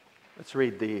Let's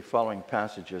read the following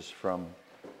passages from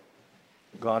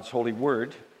God's holy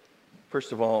word.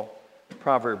 First of all,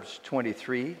 Proverbs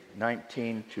 23,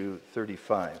 19 to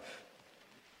 35.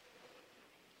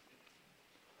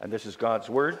 And this is God's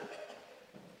word,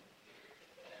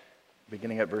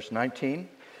 beginning at verse 19.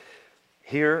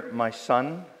 Hear, my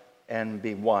son, and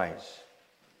be wise,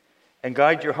 and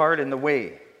guide your heart in the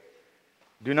way.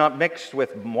 Do not mix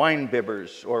with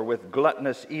wine-bibbers or with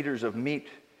gluttonous eaters of meat,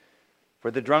 for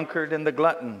the drunkard and the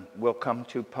glutton will come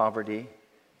to poverty,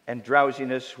 and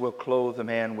drowsiness will clothe a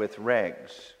man with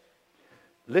rags.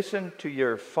 Listen to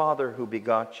your father who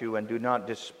begot you, and do not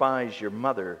despise your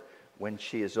mother when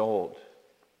she is old.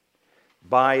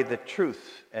 Buy the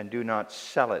truth and do not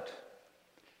sell it.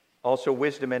 Also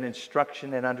wisdom and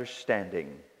instruction and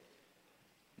understanding.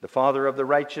 The father of the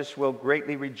righteous will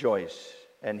greatly rejoice,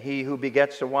 and he who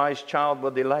begets a wise child will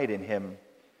delight in him.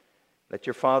 Let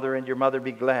your father and your mother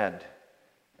be glad,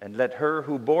 and let her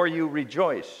who bore you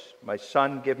rejoice. My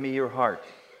son, give me your heart,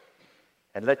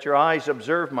 and let your eyes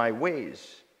observe my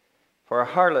ways. For a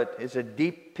harlot is a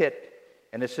deep pit,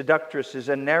 and a seductress is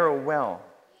a narrow well.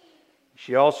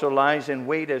 She also lies in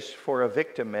wait as for a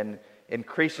victim, and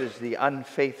increases the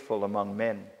unfaithful among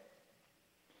men.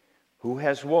 Who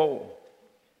has woe?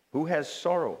 Who has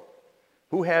sorrow?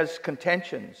 Who has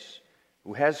contentions?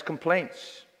 Who has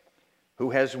complaints?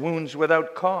 Who has wounds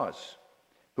without cause?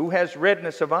 Who has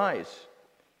redness of eyes?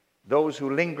 Those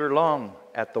who linger long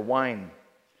at the wine.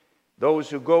 Those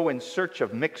who go in search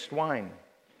of mixed wine.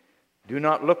 Do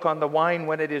not look on the wine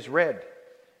when it is red,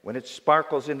 when it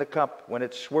sparkles in the cup, when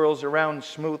it swirls around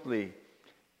smoothly.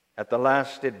 At the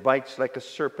last it bites like a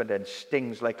serpent and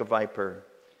stings like a viper.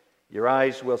 Your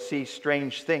eyes will see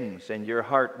strange things, and your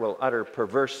heart will utter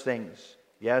perverse things.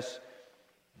 Yes,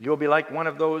 you'll be like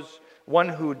one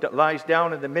who lies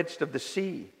down in the midst of the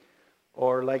sea,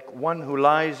 or like one who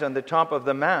lies on the top of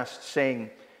the mast,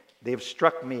 saying, "They have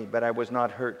struck me, but I was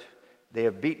not hurt. They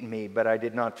have beaten me, but I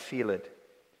did not feel it.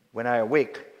 When I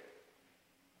awake,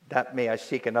 that may I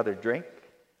seek another drink."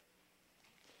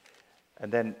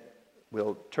 And then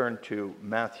we'll turn to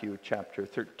Matthew chapter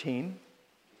 13.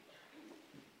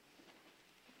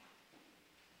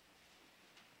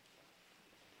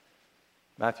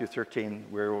 Matthew 13,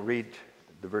 where we'll read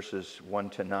the verses 1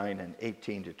 to 9 and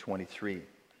 18 to 23.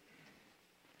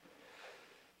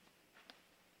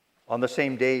 On the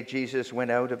same day, Jesus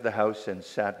went out of the house and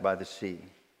sat by the sea.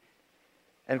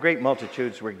 And great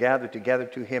multitudes were gathered together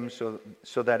to him,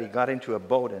 so that he got into a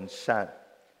boat and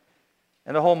sat.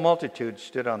 And the whole multitude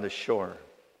stood on the shore.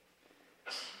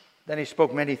 Then he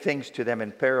spoke many things to them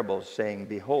in parables, saying,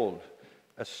 "Behold,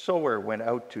 a sower went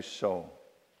out to sow.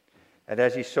 And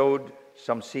as he sowed,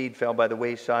 some seed fell by the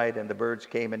wayside, and the birds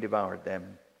came and devoured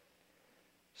them.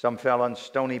 Some fell on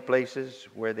stony places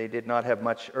where they did not have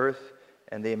much earth,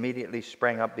 and they immediately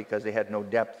sprang up because they had no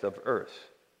depth of earth.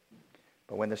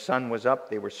 But when the sun was up,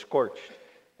 they were scorched,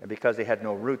 and because they had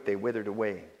no root, they withered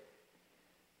away.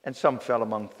 And some fell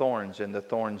among thorns, and the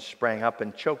thorns sprang up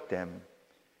and choked them.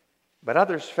 But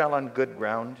others fell on good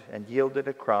ground and yielded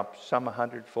a crop, some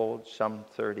 100-fold, some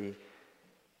 30,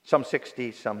 some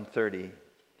 60, some 30.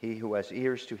 He who has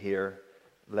ears to hear,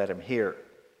 let him hear."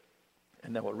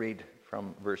 And then we'll read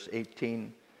from verse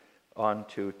 18 on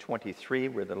to 23,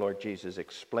 where the Lord Jesus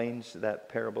explains that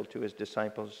parable to his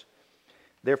disciples.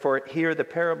 "Therefore, hear the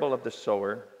parable of the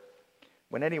sower.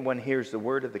 When anyone hears the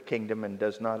word of the kingdom and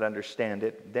does not understand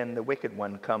it, then the wicked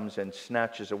one comes and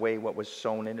snatches away what was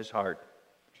sown in his heart.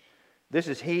 This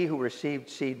is he who received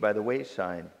seed by the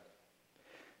wayside.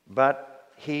 But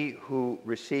he who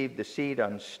received the seed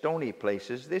on stony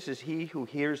places, this is he who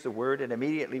hears the word and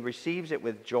immediately receives it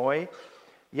with joy.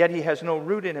 Yet he has no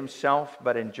root in himself,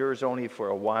 but endures only for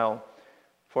a while.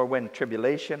 For when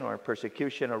tribulation or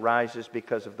persecution arises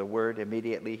because of the word,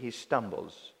 immediately he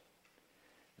stumbles.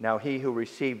 Now he who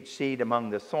received seed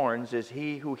among the thorns is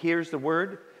he who hears the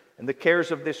word, and the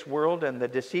cares of this world and the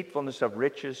deceitfulness of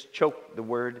riches choke the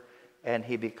word, and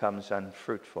he becomes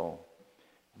unfruitful.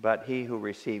 But he who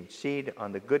received seed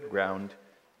on the good ground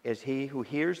is he who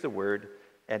hears the word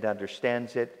and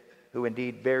understands it, who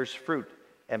indeed bears fruit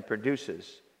and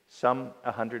produces, some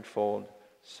 100-fold,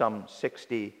 some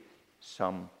 60,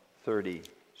 some 30.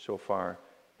 So far,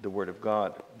 the word of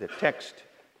God. The text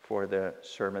for the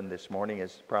sermon this morning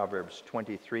is Proverbs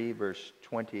 23, verse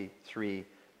 23,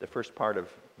 the first part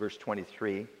of verse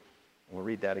 23. We'll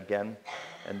read that again.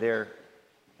 And there,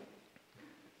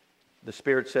 the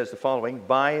Spirit says the following: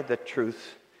 "Buy the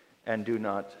truth and do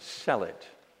not sell it."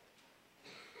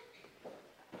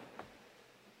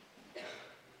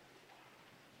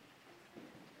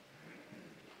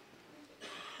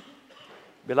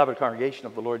 Beloved congregation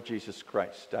of the Lord Jesus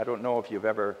Christ, I don't know if you've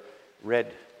ever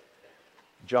read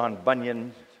John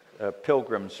Bunyan's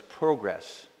Pilgrim's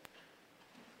Progress.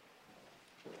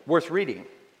 Worth reading,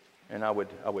 and I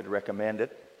would recommend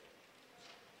it.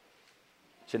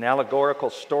 It's an allegorical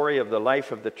story of the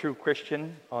life of the true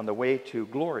Christian on the way to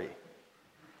glory.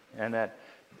 And that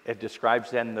it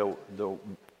describes then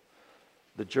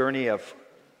the journey of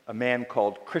a man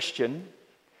called Christian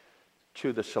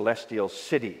to the celestial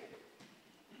city.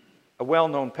 A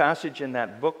well-known passage in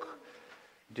that book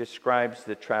describes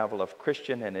the travel of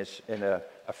Christian and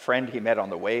a friend he met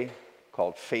on the way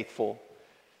called Faithful,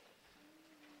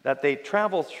 that they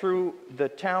travel through the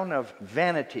town of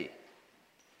Vanity.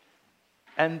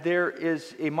 And there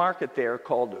is a market there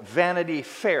called Vanity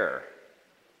Fair.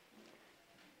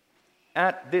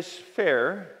 At this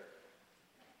fair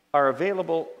are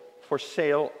available for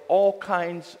sale all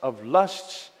kinds of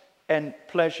lusts and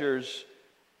pleasures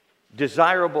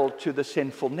desirable to the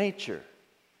sinful nature.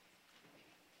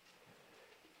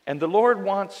 And the Lord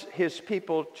wants his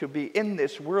people to be in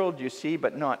this world, you see,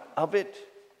 but not of it.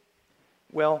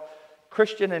 Well,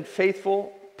 Christian and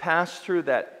Faithful pass through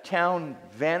that town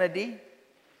Vanity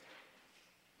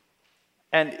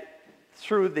and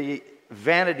through the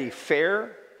Vanity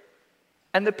Fair,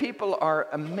 and the people are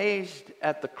amazed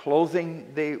at the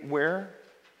clothing they wear,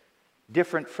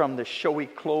 different from the showy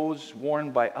clothes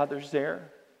worn by others there.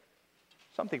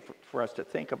 Something for us to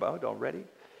think about already.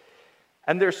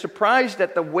 And they're surprised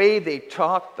at the way they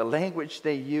talk, the language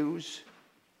they use.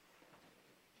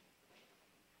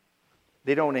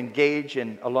 They don't engage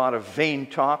in a lot of vain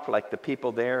talk like the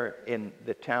people there in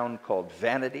the town called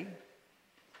Vanity.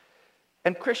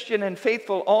 And Christian and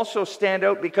Faithful also stand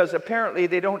out because apparently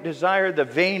they don't desire the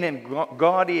vain and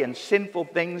gaudy and sinful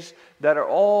things that are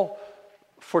all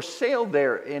for sale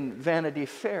there in Vanity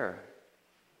Fair.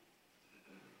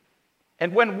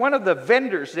 And when one of the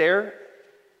vendors there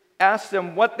asks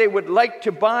them what they would like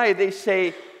to buy, they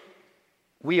say,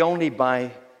 "We only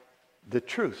buy the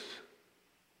truth."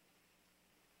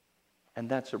 And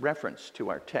that's a reference to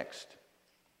our text.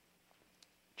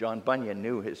 John Bunyan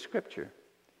knew his scripture.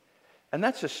 And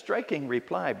that's a striking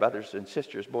reply, brothers and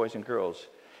sisters, boys and girls.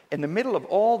 In the middle of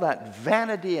all that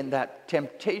vanity and that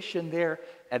temptation there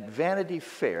at Vanity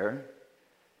Fair,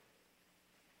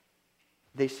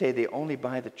 they say they only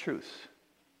buy the truth.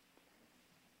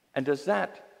 And does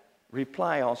that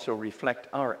reply also reflect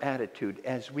our attitude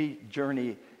as we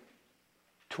journey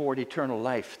toward eternal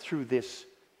life through this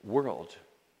world?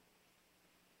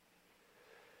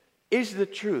 Is the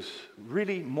truth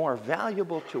really more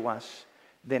valuable to us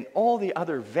than all the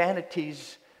other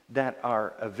vanities that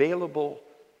are available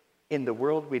in the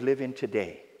world we live in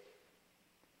today?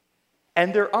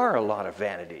 And there are a lot of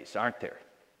vanities, aren't there?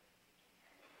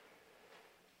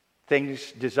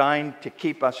 Things designed to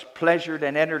keep us pleasured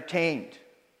and entertained.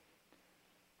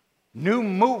 New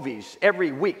movies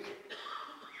every week.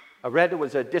 I read it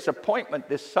was a disappointment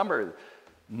this summer.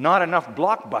 Not enough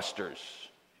blockbuster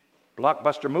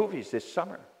movies this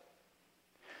summer.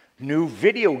 New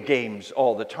video games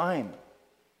all the time.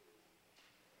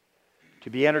 To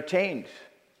be entertained.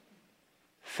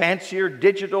 Fancier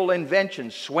digital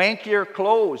inventions, swankier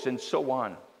clothes, and so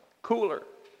on. Cooler.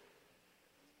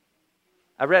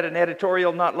 I read an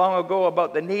editorial not long ago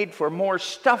about the need for more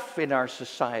stuff in our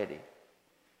society.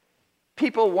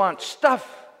 People want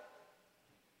stuff.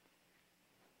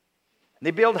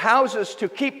 They build houses to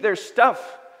keep their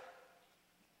stuff.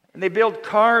 And they build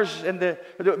cars and they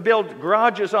build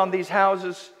garages on these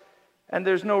houses, and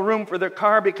there's no room for their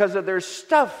car because of their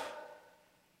stuff.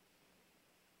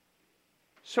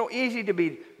 So easy to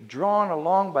be drawn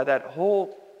along by that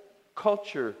whole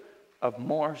culture of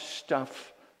more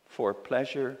stuff for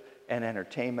pleasure and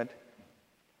entertainment.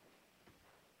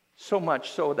 So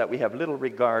much so that we have little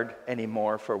regard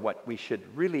anymore for what we should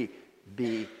really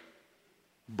be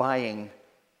buying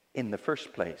in the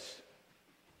first place,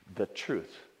 the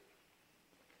truth.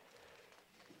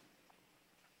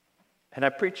 And I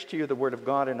preached to you the Word of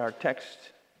God in our text,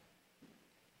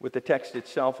 with the text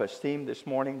itself as theme this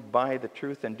morning, buy the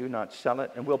truth and do not sell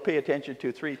it. And we'll pay attention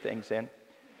to three things then.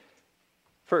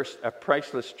 First, a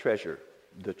priceless treasure,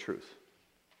 the truth.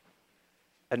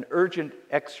 An urgent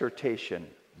exhortation,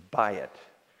 buy it.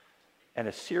 And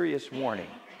a serious warning,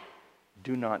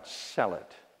 do not sell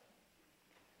it.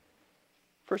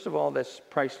 First of all, this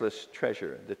priceless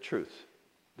treasure, the truth.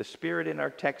 The Spirit in our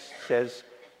text says,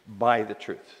 buy the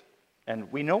truth.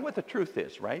 And we know what the truth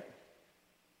is, right?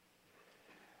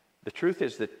 The truth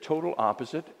is the total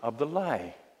opposite of the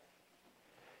lie.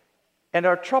 And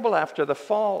our trouble after the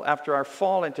fall, after our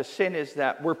fall into sin, is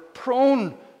that we're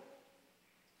prone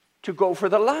to go for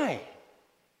the lie.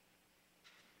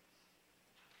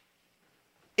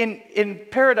 in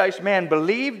paradise, man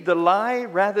believed the lie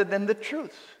rather than the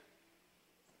truth.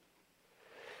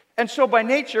 And so by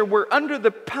nature, we're under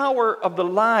the power of the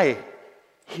lie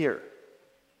here.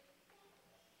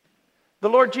 The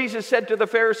Lord Jesus said to the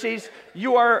Pharisees,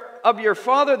 "You are of your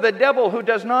father the devil, who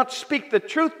does not speak the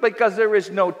truth because there is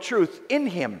no truth in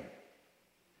him."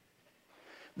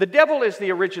 The devil is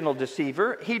the original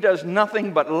deceiver. He does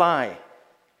nothing but lie.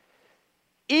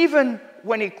 Even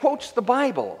when he quotes the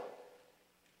Bible,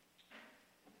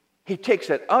 he takes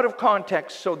it out of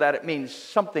context so that it means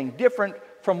something different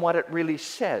from what it really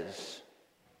says.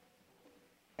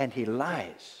 And he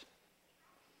lies.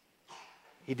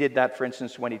 He did that, for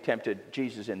instance, when he tempted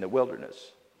Jesus in the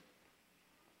wilderness.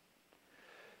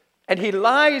 And he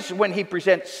lies when he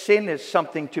presents sin as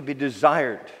something to be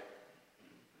desired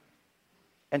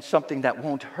and something that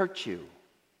won't hurt you,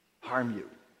 harm you.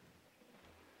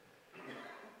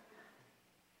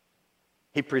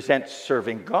 He presents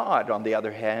serving God, on the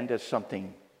other hand, as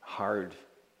something hard,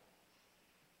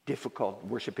 difficult.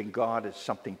 Worshiping God as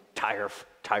something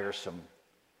tiresome.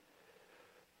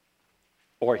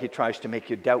 Or he tries to make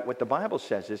you doubt what the Bible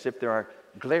says, as if there are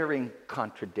glaring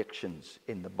contradictions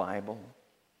in the Bible.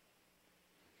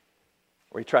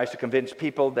 Or he tries to convince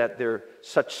people that they're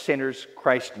such sinners,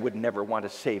 Christ would never want to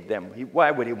save them.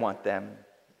 Why would he want them?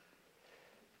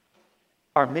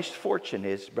 Our misfortune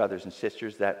is, brothers and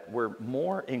sisters, that we're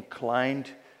more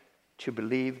inclined to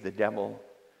believe the devil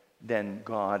than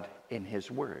God in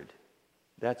his word.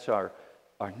 That's our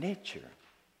nature.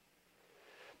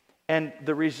 And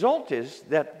the result is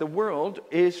that the world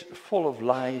is full of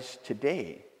lies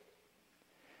today.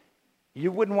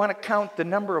 You wouldn't want to count the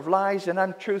number of lies and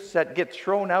untruths that get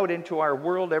thrown out into our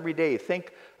world every day.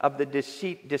 Think of the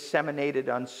deceit disseminated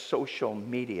on social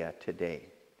media today.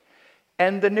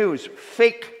 And the news,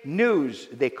 fake news,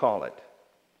 they call it.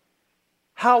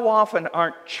 How often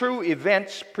aren't true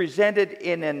events presented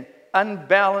in an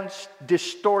unbalanced,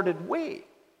 distorted way,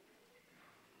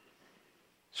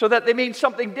 so that they mean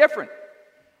something different?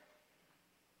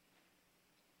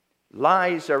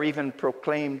 Lies are even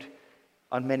proclaimed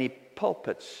on many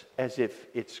pulpits as if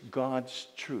it's God's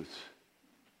truth.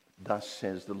 Thus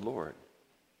says the Lord.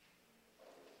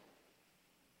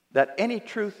 That any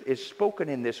truth is spoken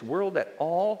in this world at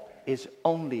all is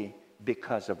only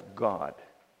because of God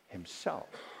himself.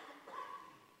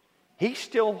 He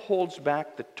still holds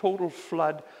back the total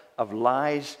flood of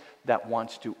lies that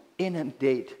wants to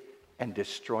inundate and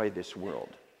destroy this world.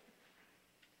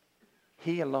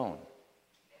 He alone.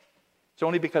 It's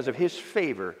only because of his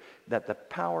favor that the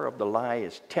power of the lie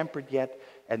is tempered yet,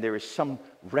 and there is some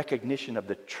recognition of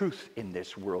the truth in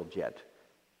this world yet.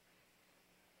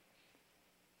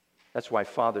 That's why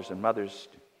fathers and mothers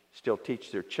still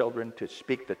teach their children to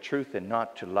speak the truth and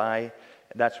not to lie.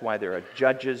 And that's why there are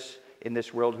judges in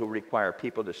this world who require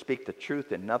people to speak the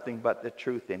truth and nothing but the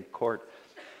truth in court.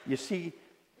 You see,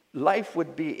 life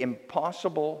would be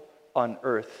impossible on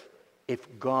earth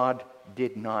if God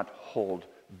did not hold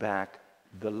back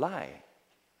the lie.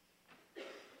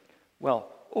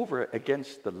 Well, over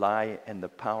against the lie and the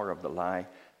power of the lie,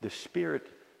 the Spirit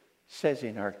says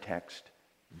in our text,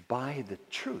 by the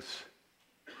truth.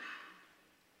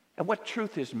 And what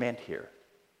truth is meant here?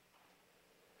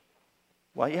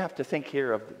 Well, you have to think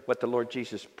here of what the Lord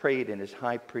Jesus prayed in his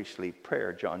high priestly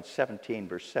prayer, John 17,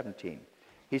 verse 17.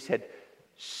 He said,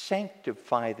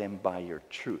 sanctify them by your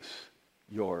truth.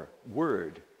 Your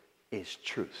word is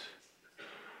truth.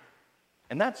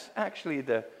 And that's actually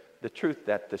the truth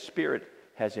that the Spirit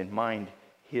has in mind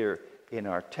here in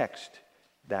our text.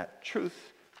 That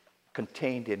truth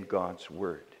contained in God's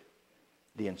word.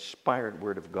 The inspired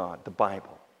word of God, the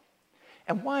Bible.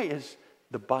 And why is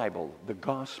the Bible, the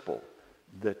gospel,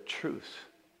 the truth?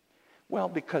 Well,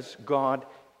 because God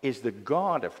is the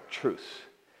God of truth.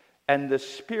 And the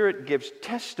Spirit gives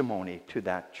testimony to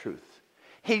that truth.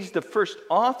 He's the first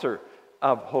author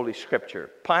of Holy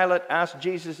Scripture. Pilate asked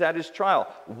Jesus at his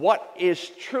trial, what is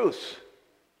truth?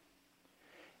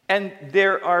 And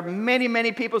there are many,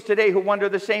 many people today who wonder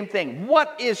the same thing.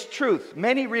 What is truth?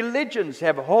 Many religions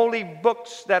have holy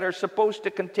books that are supposed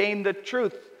to contain the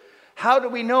truth. How do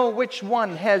we know which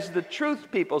one has the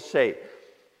truth, people say?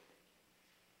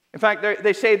 In fact,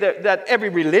 they say that every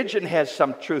religion has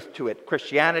some truth to it.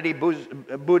 Christianity,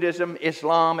 Buddhism,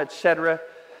 Islam, etc.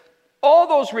 All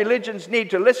those religions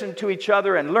need to listen to each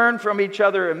other and learn from each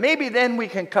other, and maybe then we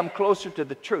can come closer to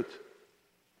the truth.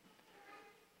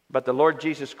 But the Lord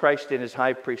Jesus Christ in his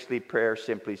high priestly prayer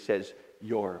simply says,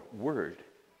 your word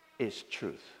is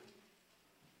truth.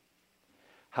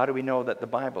 How do we know that the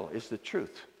Bible is the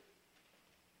truth?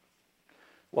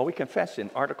 Well, we confess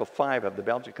in Article 5 of the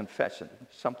Belgian Confession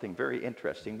something very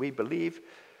interesting. We believe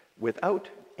without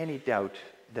any doubt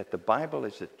that the Bible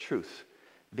is the truth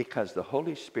because the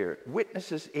Holy Spirit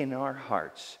witnesses in our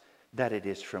hearts that it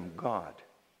is from God.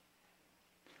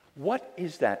 What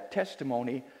is that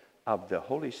testimony of the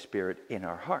Holy Spirit in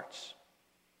our hearts?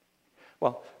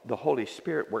 Well, the Holy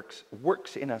Spirit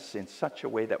works in us in such a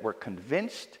way that we're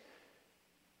convinced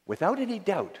without any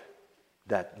doubt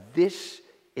that this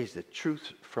is the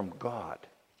truth from God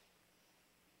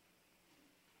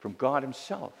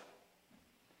himself.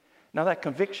 Now that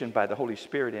conviction by the Holy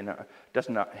Spirit does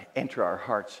not enter our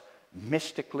hearts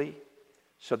mystically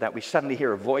so that we suddenly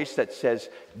hear a voice that says,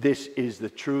 this is the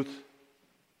truth.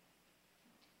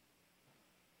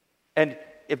 And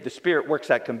if the Spirit works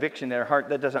that conviction in our heart,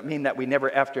 that doesn't mean that we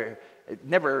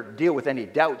never deal with any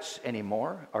doubts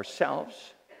anymore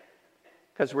ourselves,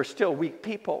 because we're still weak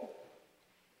people.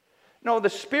 No, the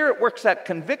Spirit works that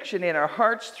conviction in our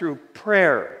hearts through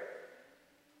prayer,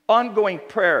 ongoing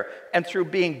prayer, and through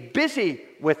being busy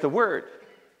with the Word.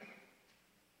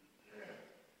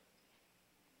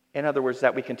 In other words,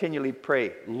 that we continually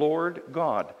pray, Lord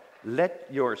God, let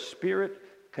your Spirit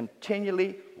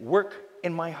continually work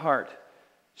in my heart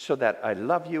so that I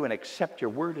love you and accept your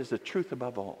Word as the truth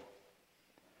above all.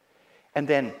 And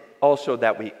then also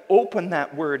that we open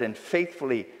that Word and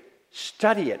faithfully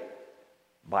study it.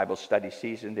 Bible study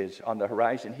season is on the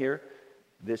horizon here.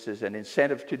 This is an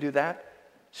incentive to do that.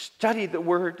 Study the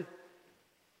Word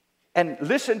and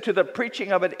listen to the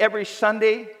preaching of it every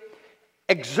Sunday.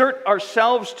 Exert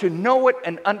ourselves to know it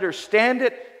and understand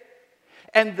it.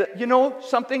 And you know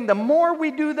something? The more we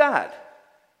do that,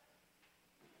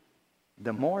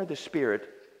 the more the Spirit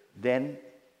then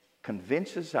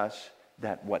convinces us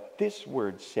that what this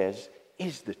Word says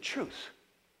is the truth.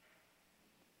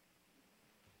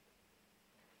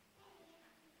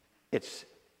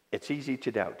 It's easy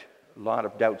to doubt. A lot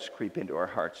of doubts creep into our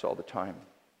hearts all the time.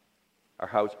 Our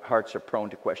hearts are prone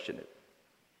to question it.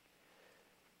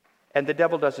 And the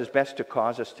devil does his best to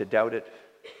cause us to doubt it,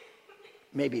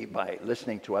 maybe by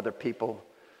listening to other people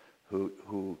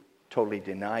who totally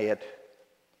deny it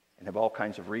and have all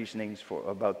kinds of reasonings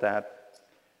about that.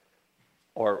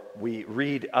 Or we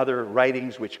read other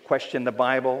writings which question the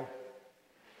Bible.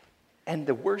 And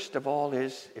the worst of all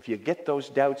is, if you get those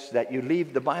doubts, that you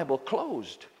leave the Bible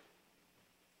closed.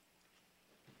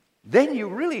 Then you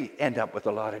really end up with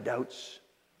a lot of doubts.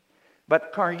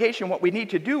 But congregation, what we need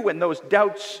to do when those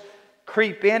doubts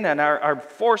creep in and are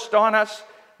forced on us,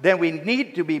 then we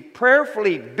need to be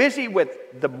prayerfully busy with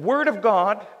the Word of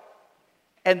God.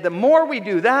 And the more we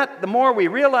do that, the more we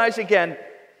realize again,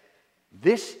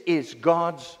 this is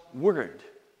God's Word.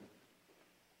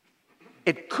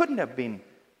 It couldn't have been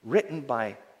written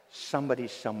by somebody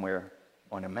somewhere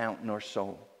on a mountain or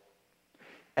so.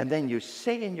 And then you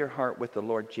say in your heart with the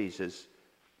Lord Jesus,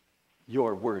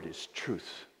 your word is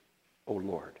truth, O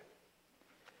Lord.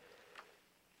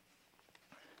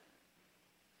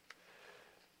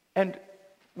 And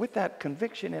with that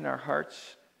conviction in our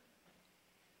hearts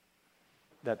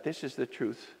that this is the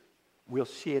truth, we'll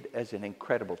see it as an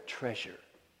incredible treasure.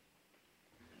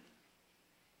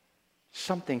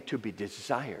 Something to be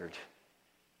desired.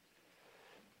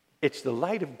 It's the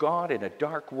light of God in a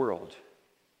dark world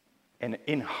and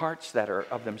in hearts that are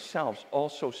of themselves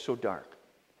also so dark.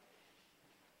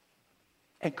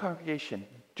 And congregation,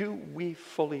 do we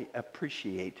fully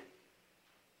appreciate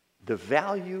the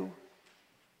value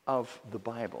of the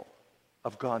Bible,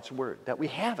 of God's Word, that we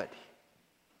have it?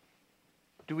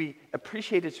 Do we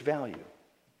appreciate its value?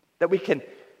 That we can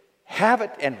have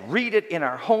it and read it in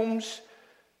our homes,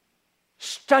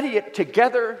 study it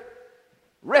together,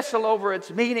 wrestle over its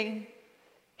meaning,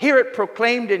 hear it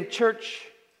proclaimed in church,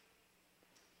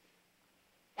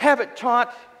 have it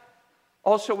taught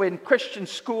also in Christian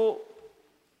school,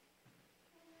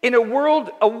 in a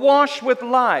world awash with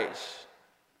lies,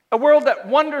 a world that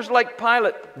wonders like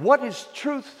Pilate, what is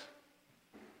truth?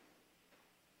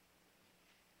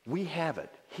 We have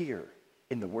it here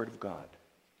in the Word of God,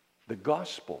 the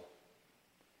gospel.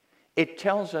 It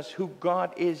tells us who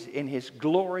God is in His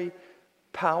glory,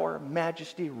 power,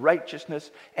 majesty,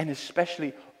 righteousness, and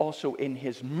especially also in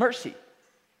His mercy,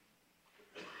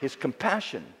 His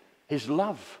compassion, His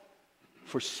love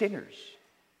for sinners.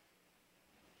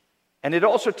 And it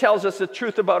also tells us the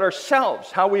truth about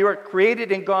ourselves, how we were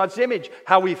created in God's image,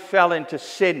 how we fell into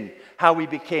sin, how we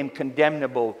became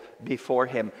condemnable before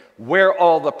Him, where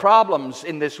all the problems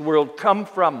in this world come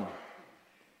from.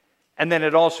 And then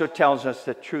it also tells us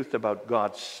the truth about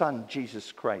God's Son,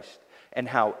 Jesus Christ, and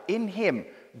how in him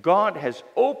God has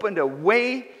opened a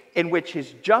way in which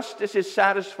his justice is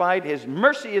satisfied, his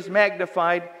mercy is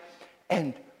magnified,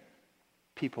 and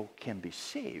people can be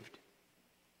saved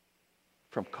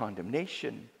from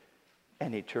condemnation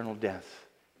and eternal death.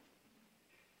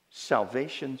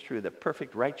 Salvation through the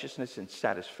perfect righteousness and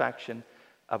satisfaction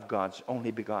of God's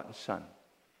only begotten Son.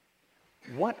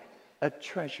 What a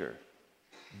treasure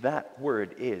that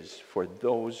word is for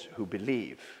those who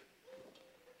believe.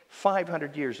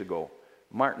 500 years ago,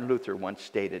 Martin Luther once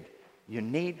stated, "You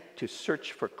need to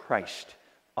search for Christ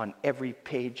on every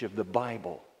page of the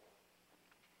Bible."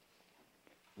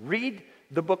 Read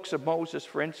the books of Moses,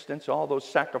 for instance. All those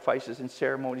sacrifices and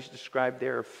ceremonies described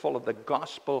there are full of the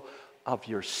gospel of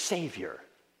your Savior,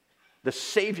 the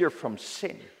Savior from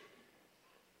sin.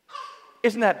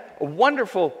 Isn't that a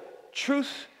wonderful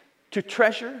truth to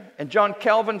treasure? And John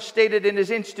Calvin stated in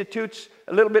his Institutes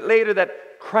a little bit later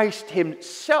that Christ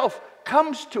himself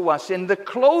comes to us in the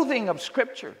clothing of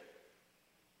Scripture.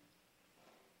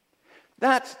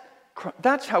 That's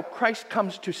how Christ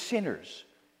comes to sinners,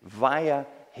 via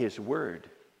his word.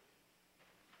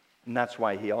 And that's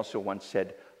why he also once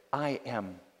said, "I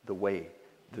am the way,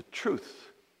 the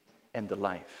truth, and the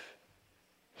life."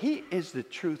 He is the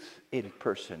truth in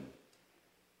person.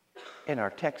 And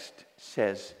our text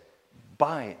says,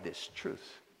 "By this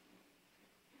truth."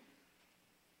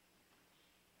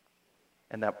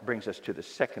 And that brings us to the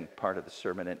second part of the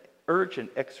sermon, an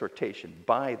urgent exhortation,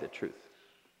 by the truth.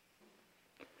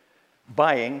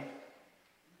 Buying,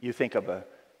 you think of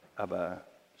a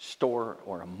store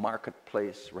or a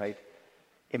marketplace, right?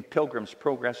 In Pilgrim's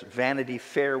Progress, Vanity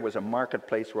Fair was a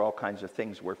marketplace where all kinds of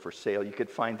things were for sale. You could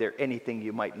find there anything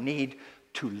you might need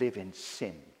to live in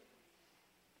sin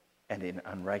and in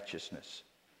unrighteousness.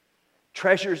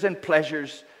 Treasures and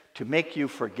pleasures to make you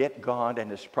forget God and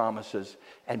his promises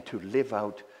and to live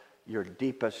out your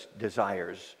deepest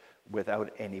desires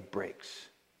without any breaks.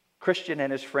 Christian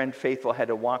and his friend Faithful had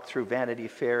to walk through Vanity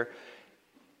Fair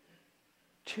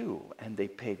too, and they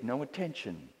paid no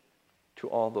attention to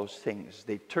all those things.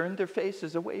 They turned their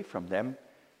faces away from them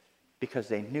because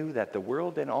they knew that the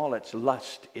world and all its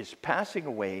lust is passing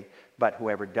away, but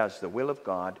whoever does the will of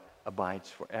God abides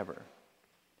forever.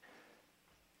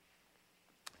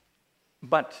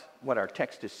 But what our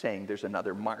text is saying, there's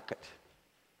another market.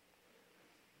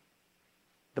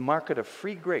 The market of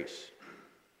free grace.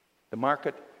 The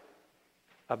market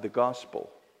of the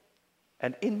gospel.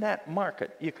 And in that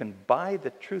market, you can buy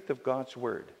the truth of God's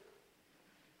word.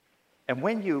 And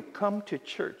when you come to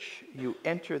church, you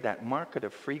enter that market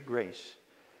of free grace.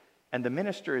 And the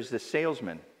minister is the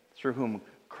salesman through whom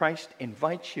Christ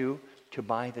invites you to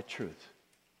buy the truth.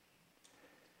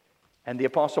 And the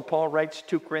Apostle Paul writes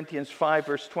 2 Corinthians 5,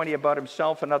 verse 20 about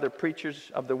himself and other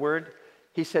preachers of the word.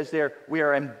 He says there, we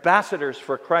are ambassadors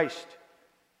for Christ,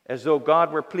 as though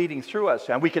God were pleading through us.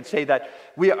 And we could say that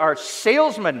we are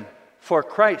salesmen for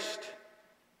Christ.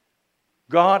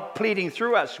 God pleading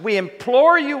through us. We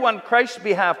implore you on Christ's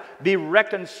behalf, be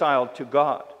reconciled to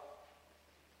God.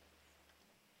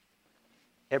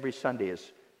 Every Sunday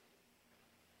is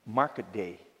market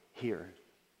day here.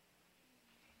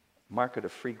 Market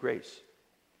of free grace.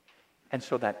 And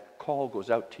so that call goes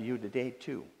out to you today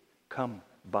too. Come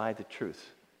buy the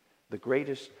truth. The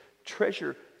greatest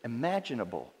treasure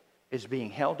imaginable is being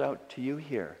held out to you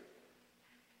here.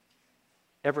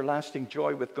 Everlasting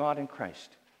joy with God in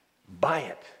Christ. Buy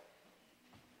it.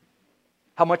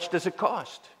 How much does it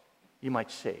cost? You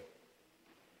might say.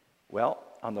 Well,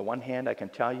 on the one hand, I can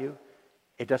tell you,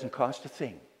 it doesn't cost a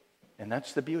thing. And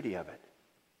that's the beauty of it.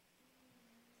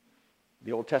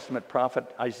 The Old Testament prophet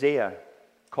Isaiah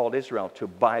called Israel to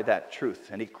buy that truth.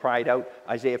 And he cried out,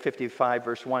 Isaiah 55,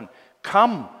 verse 1,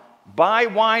 "Come, buy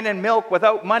wine and milk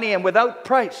without money and without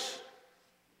price."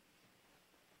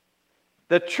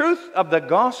 The truth of the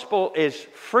gospel is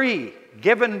free,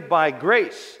 given by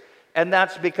grace. And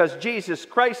that's because Jesus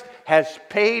Christ has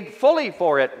paid fully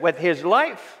for it with his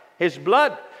life, his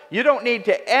blood. You don't need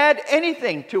to add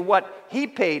anything to what he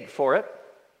paid for it.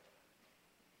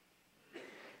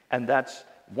 And that's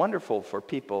wonderful for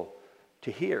people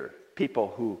to hear. People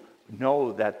who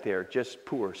know that they're just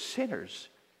poor sinners,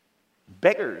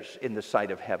 beggars in the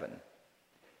sight of heaven.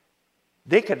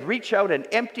 They could reach out an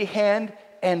empty hand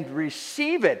and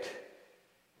receive it.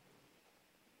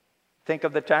 Think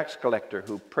of the tax collector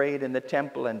who prayed in the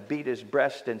temple and beat his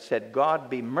breast and said, "God,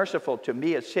 be merciful to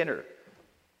me, a sinner."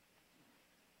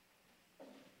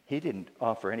 He didn't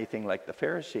offer anything like the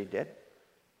Pharisee did.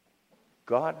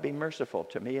 God, be merciful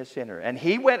to me, a sinner. And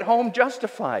he went home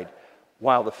justified,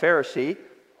 while the Pharisee,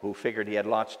 who figured he had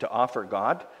lots to offer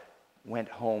God, went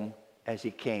home as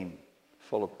he came,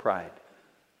 full of pride.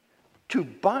 To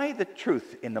buy the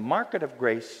truth in the market of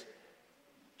grace,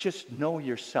 just know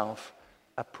yourself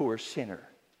a poor sinner.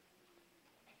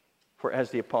 For as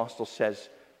the apostle says,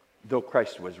 though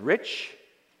Christ was rich,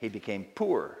 he became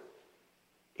poor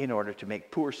in order to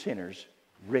make poor sinners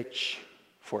rich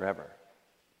forever.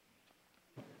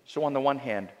 So on the one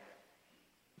hand,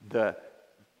 the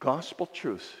gospel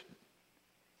truth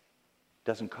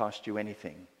doesn't cost you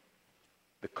anything.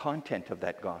 The content of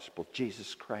that gospel,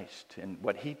 Jesus Christ and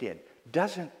what he did,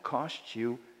 doesn't cost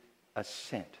you a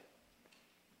cent.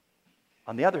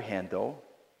 On the other hand, though,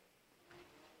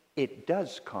 it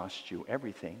does cost you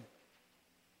everything.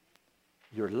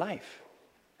 Your life.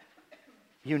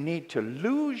 You need to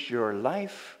lose your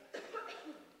life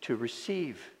to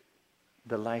receive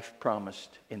the life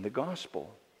promised in the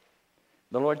gospel.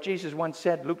 The Lord Jesus once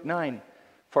said, Luke 9,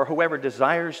 for whoever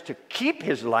desires to keep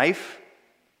his life,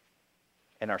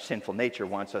 and our sinful nature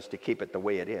wants us to keep it the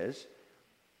way it is,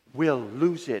 will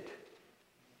lose it.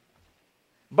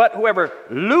 But whoever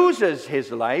loses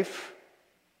his life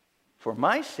for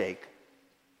my sake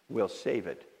will save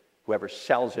it. Whoever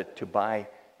sells it to buy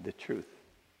the truth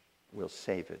will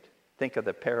save it. Think of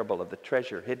the parable of the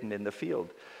treasure hidden in the field.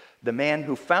 The man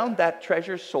who found that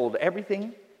treasure sold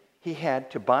everything he had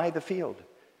to buy the field.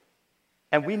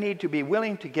 And we need to be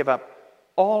willing to give up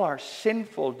all our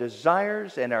sinful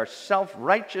desires and our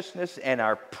self-righteousness and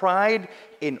our pride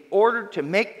in order to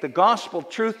make the gospel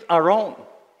truth our own.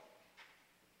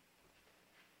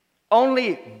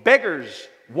 Only beggars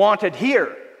want it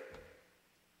here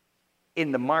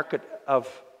in the market of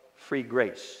free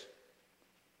grace.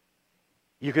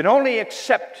 You can only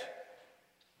accept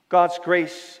God's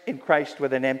grace in Christ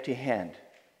with an empty hand.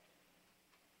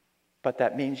 But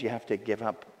that means you have to give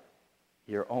up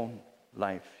your own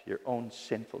life, your own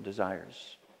sinful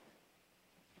desires.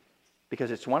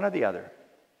 Because it's one or the other.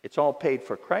 It's all paid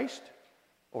for Christ,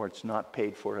 or it's not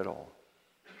paid for at all.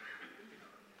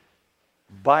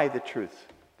 Buy the truth,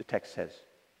 the text says.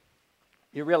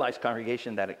 You realize,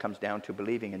 congregation, that it comes down to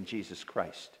believing in Jesus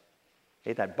Christ.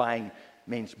 Okay, that buying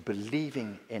means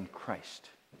believing in Christ,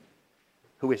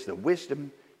 who is the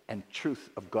wisdom and truth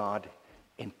of God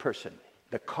in person,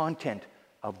 the content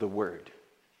of the Word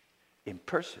in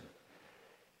person.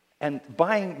 And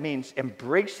buying means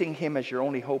embracing Him as your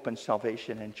only hope and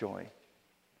salvation and joy.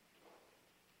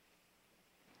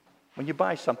 When you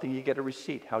buy something, you get a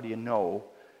receipt. How do you know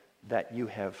that you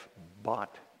have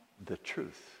bought the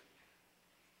truth?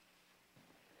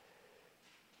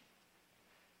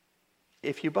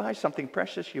 If you buy something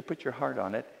precious, you put your heart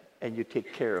on it and you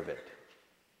take care of it.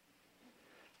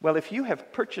 Well, if you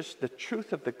have purchased the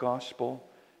truth of the gospel,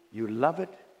 you love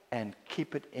it and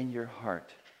keep it in your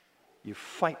heart. You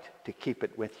fight to keep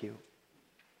it with you.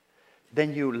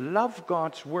 Then you love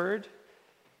God's word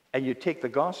and you take the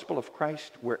gospel of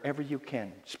Christ wherever you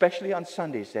can, especially on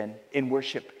Sundays then, in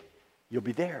worship. You'll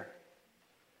be there.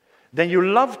 Then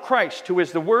you love Christ, who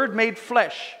is the Word made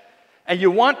flesh, and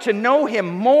you want to know Him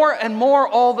more and more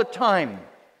all the time,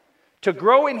 to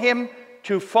grow in Him,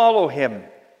 to follow Him.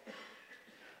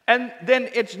 And then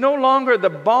it's no longer the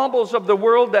baubles of the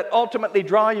world that ultimately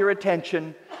draw your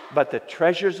attention, but the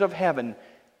treasures of heaven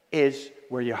is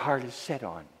where your heart is set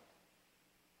on.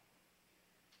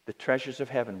 The treasures of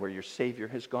heaven where your Savior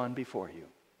has gone before you.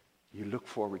 You look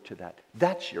forward to that.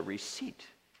 That's your receipt.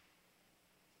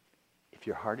 If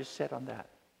your heart is set on that.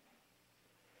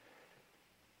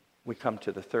 We come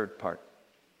to the third part.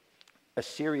 A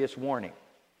serious warning.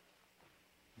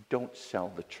 Don't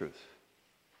sell the truth.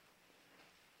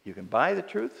 You can buy the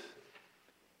truth.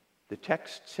 The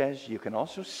text says you can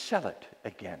also sell it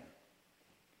again.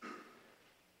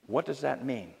 What does that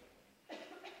mean?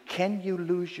 Can you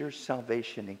lose your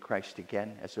salvation in Christ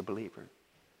again as a believer?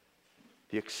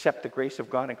 Do you accept the grace of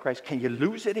God in Christ? Can you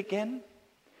lose it again?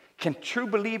 Can true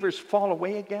believers fall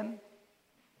away again?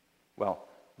 Well,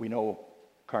 we know,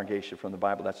 congregation, from the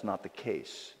Bible, that's not the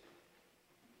case.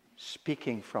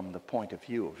 Speaking from the point of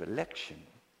view of election,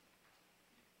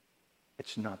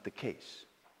 it's not the case.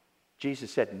 Jesus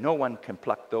said, no one can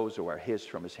pluck those who are His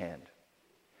from His hand.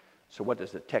 So what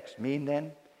does the text mean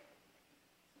then?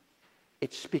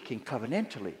 It's speaking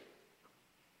covenantally.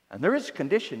 And there is a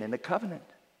condition in the covenant.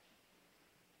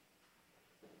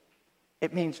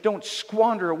 It means don't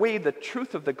squander away the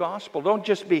truth of the gospel. Don't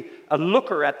just be a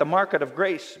looker at the market of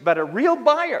grace, but a real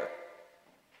buyer.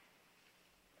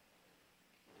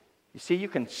 You see, you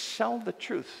can sell the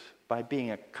truth by being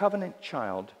a covenant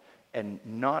child and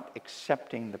not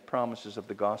accepting the promises of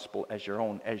the gospel as your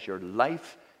own, as your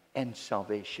life and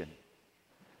salvation.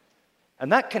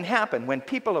 And that can happen when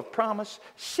people of promise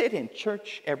sit in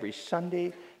church every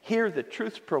Sunday, hear the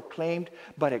truth proclaimed,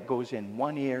 but it goes in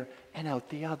one ear and out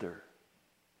the other.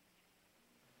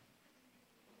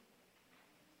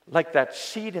 Like that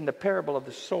seed in the parable of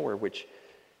the sower, which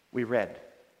we read.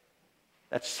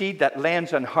 That seed that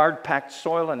lands on hard-packed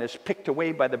soil and is picked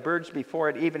away by the birds before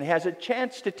it even has a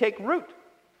chance to take root.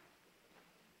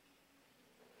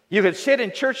 You could sit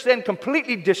in church then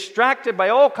completely distracted by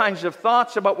all kinds of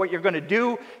thoughts about what you're going to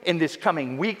do in this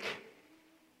coming week,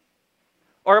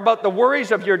 or about the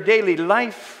worries of your daily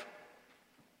life.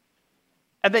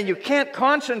 And then you can't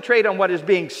concentrate on what is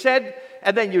being said,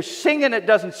 and then you sing and it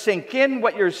doesn't sink in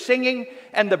what you're singing,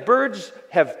 and the birds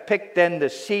have picked then the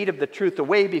seed of the truth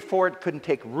away before it couldn't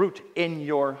take root in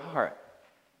your heart.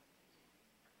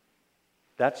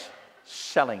 That's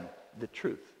selling the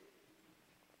truth.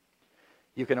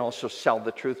 You can also sell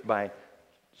the truth by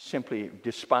simply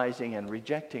despising and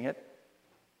rejecting it.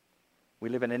 We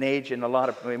live in an age in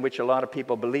which a lot of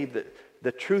people believe that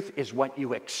the truth is what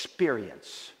you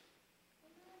experience,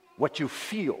 what you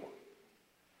feel.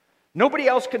 Nobody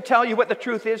else can tell you what the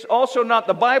truth is, also not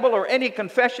the Bible or any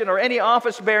confession or any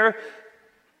office bearer.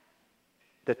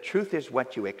 The truth is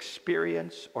what you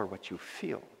experience or what you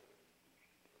feel.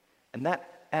 And that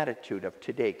attitude of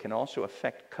today can also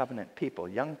affect covenant people,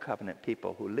 young covenant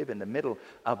people who live in the middle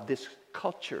of this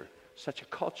culture, such a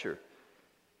culture.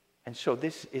 And so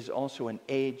this is also an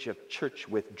age of church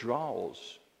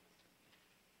withdrawals.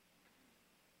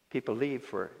 People leave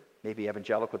for maybe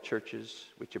evangelical churches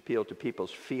which appeal to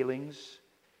people's feelings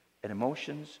and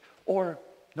emotions, or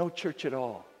no church at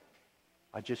all.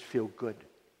 I just feel good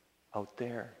out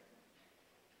there.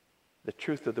 The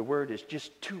truth of the word is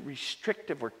just too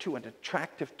restrictive or too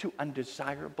unattractive, too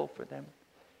undesirable for them.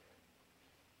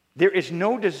 There is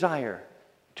no desire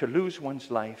to lose one's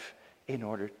life in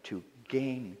order to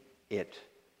gain it.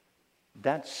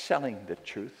 That's selling the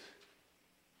truth.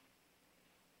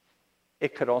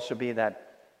 It could also be that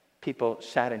people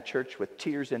sat in church with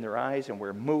tears in their eyes and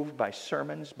were moved by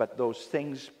sermons, but those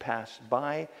things passed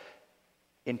by.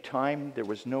 In time, there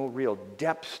was no real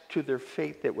depth to their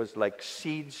faith. It was like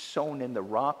seeds sown in the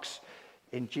rocks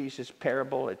in Jesus'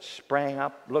 parable. It sprang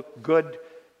up, looked good,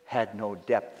 had no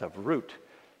depth of root.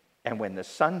 And when the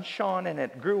sun shone and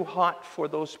it grew hot for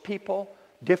those people,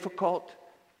 difficult,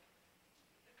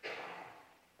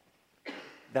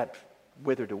 that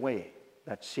withered away,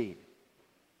 that seed.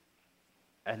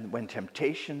 And when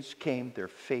temptations came, their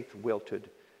faith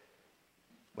wilted.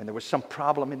 When there was some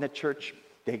problem in the church,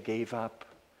 they gave up.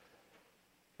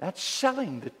 That's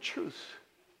selling the truth.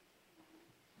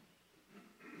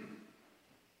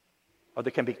 Or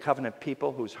there can be covenant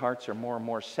people whose hearts are more and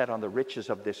more set on the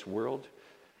riches of this world.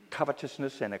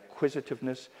 Covetousness and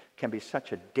acquisitiveness can be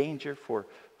such a danger for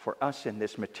us in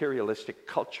this materialistic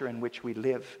culture in which we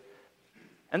live.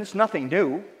 And it's nothing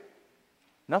new.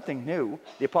 Nothing new.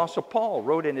 The Apostle Paul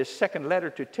wrote in his second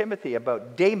letter to Timothy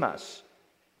about Demas,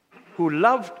 who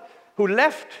left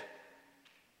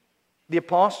the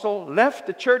apostle, left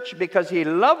the church because he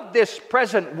loved this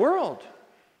present world.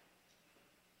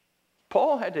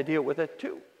 Paul had to deal with it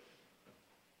too.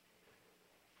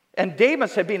 And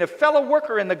Demas had been a fellow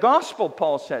worker in the gospel,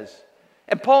 Paul says.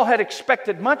 And Paul had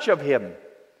expected much of him.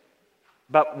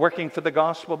 But working for the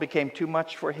gospel became too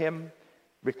much for him,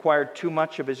 required too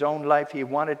much of his own life. He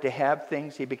wanted to have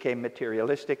things. He became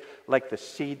materialistic, like the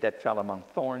seed that fell among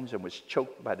thorns and was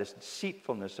choked by the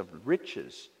deceitfulness of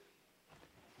riches.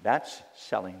 That's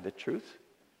selling the truth.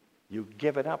 You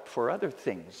give it up for other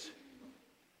things.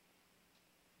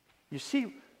 You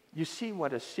see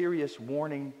what a serious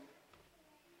warning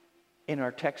in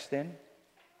our text then?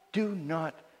 Do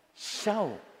not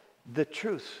sell the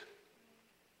truth.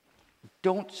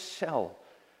 Don't sell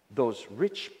those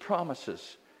rich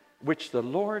promises which the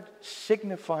Lord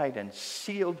signified and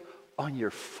sealed on your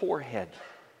forehead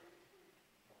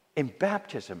in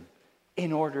baptism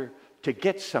in order to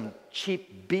get some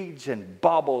cheap beads and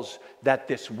baubles that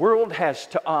this world has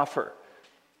to offer,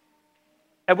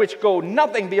 and which go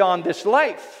nothing beyond this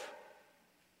life,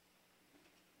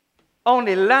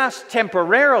 only last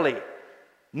temporarily.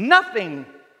 Nothing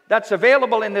that's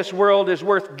available in this world is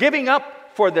worth giving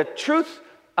up for the truth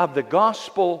of the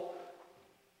gospel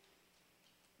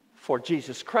for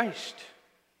Jesus Christ.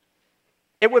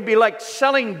 It would be like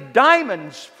selling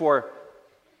diamonds for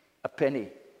a penny.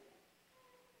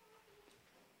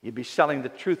 You'd be selling the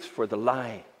truth for the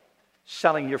lie,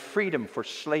 selling your freedom for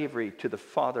slavery to the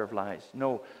father of lies.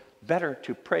 No, better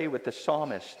to pray with the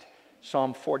psalmist,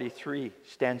 Psalm 43,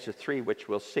 stanza 3, which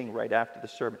we'll sing right after the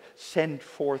sermon. Send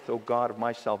forth, O God of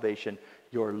my salvation,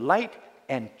 your light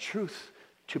and truth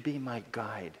to be my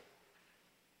guide.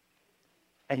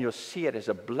 And you'll see it as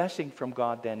a blessing from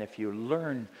God then if you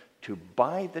learn to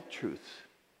buy the truth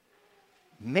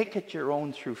Make it your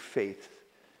own through faith.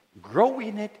 Grow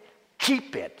in it.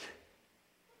 Keep it.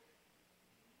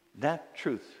 That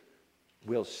truth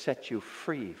will set you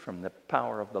free from the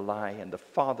power of the lie and the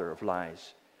father of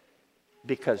lies,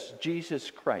 because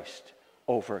Jesus Christ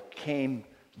overcame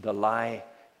the lie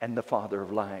and the father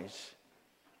of lies.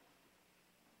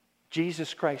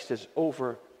 Jesus Christ has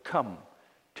overcome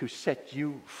to set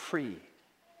you free.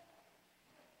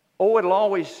 Oh, it'll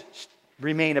always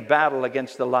remain a battle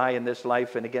against the lie in this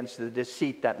life and against the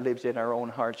deceit that lives in our own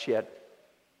hearts yet.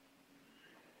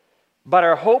 But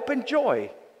our hope and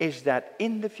joy is that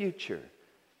in the future,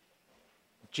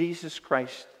 Jesus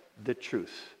Christ, the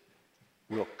truth,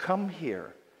 will come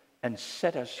here and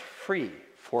set us free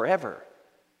forever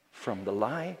from the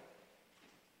lie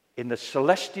in the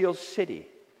celestial city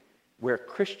where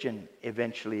Christian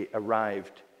eventually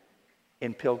arrived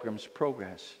in Pilgrim's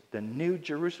Progress, the New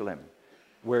Jerusalem,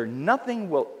 where nothing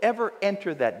will ever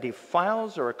enter that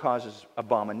defiles or causes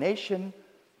abomination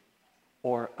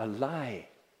or a lie,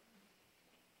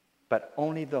 but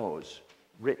only those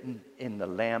written in the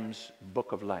Lamb's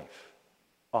book of life.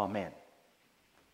 Amen.